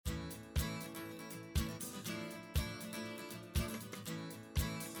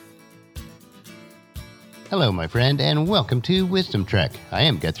Hello, my friend, and welcome to Wisdom Trek. I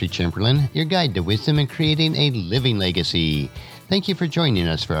am Guthrie Chamberlain, your guide to wisdom and creating a living legacy. Thank you for joining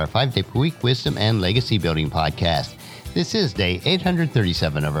us for our 5-day-per-week wisdom and legacy building podcast. This is day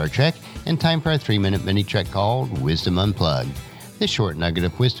 837 of our trek, and time for our 3-minute mini trek called Wisdom Unplugged. This short nugget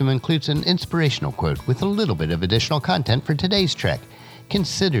of wisdom includes an inspirational quote with a little bit of additional content for today's trek.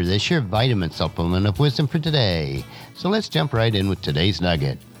 Consider this your vitamin supplement of wisdom for today. So let's jump right in with today's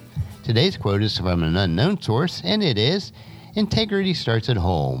nugget. Today's quote is from an unknown source, and it is, "Integrity starts at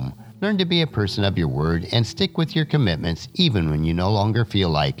home. Learn to be a person of your word and stick with your commitments even when you no longer feel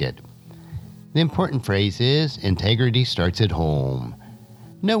like it." The important phrase is, integrity starts at home.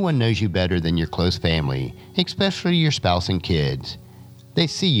 No one knows you better than your close family, especially your spouse and kids. They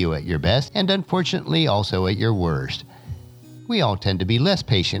see you at your best and unfortunately also at your worst. We all tend to be less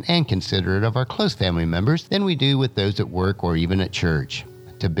patient and considerate of our close family members than we do with those at work or even at church.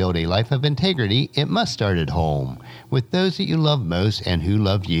 To build a life of integrity, it must start at home, with those that you love most and who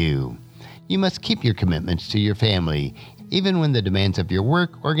love you. You must keep your commitments to your family, even when the demands of your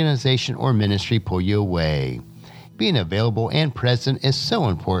work, organization, or ministry pull you away. Being available and present is so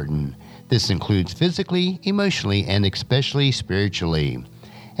important. This includes physically, emotionally, and especially spiritually.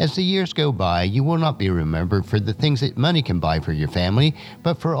 As the years go by, you will not be remembered for the things that money can buy for your family,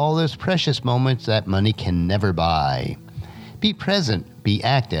 but for all those precious moments that money can never buy. Be present, be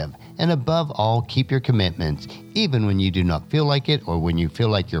active, and above all, keep your commitments, even when you do not feel like it or when you feel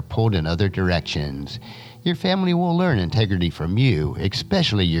like you're pulled in other directions. Your family will learn integrity from you,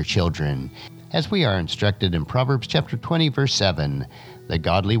 especially your children. As we are instructed in Proverbs chapter 20, verse 7, "The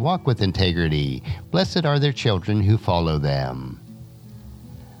godly walk with integrity. Blessed are their children who follow them."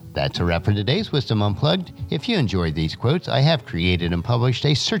 That's a wrap for today's Wisdom Unplugged. If you enjoyed these quotes, I have created and published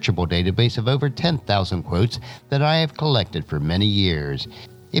a searchable database of over 10,000 quotes that I have collected for many years.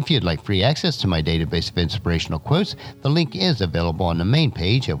 If you'd like free access to my database of inspirational quotes, the link is available on the main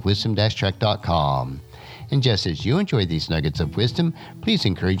page of wisdom-trek.com. And just as you enjoy these nuggets of wisdom, please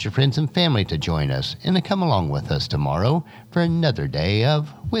encourage your friends and family to join us and to come along with us tomorrow for another day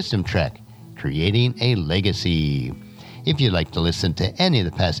of Wisdom Trek, creating a legacy. If you'd like to listen to any of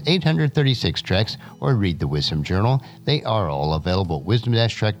the past 836 treks or read the Wisdom Journal, they are all available at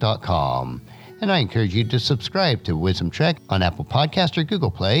wisdom-trek.com. And I encourage you to subscribe to Wisdom Trek on Apple Podcasts or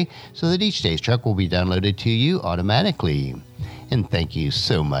Google Play so that each day's trek will be downloaded to you automatically. And thank you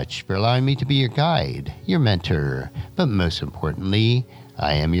so much for allowing me to be your guide, your mentor, but most importantly,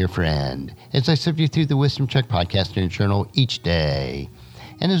 I am your friend as I serve you through the Wisdom Trek podcast and journal each day.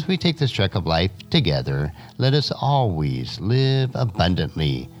 And as we take this trek of life together, let us always live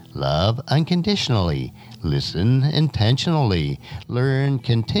abundantly, love unconditionally, listen intentionally, learn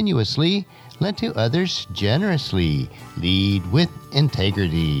continuously, lend to others generously, lead with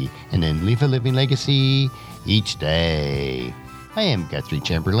integrity, and then leave a living legacy each day. I am Guthrie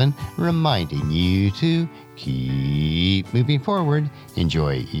Chamberlain, reminding you to keep moving forward,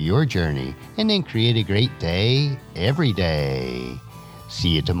 enjoy your journey, and then create a great day every day. See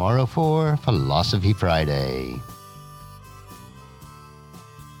you tomorrow for Philosophy Friday.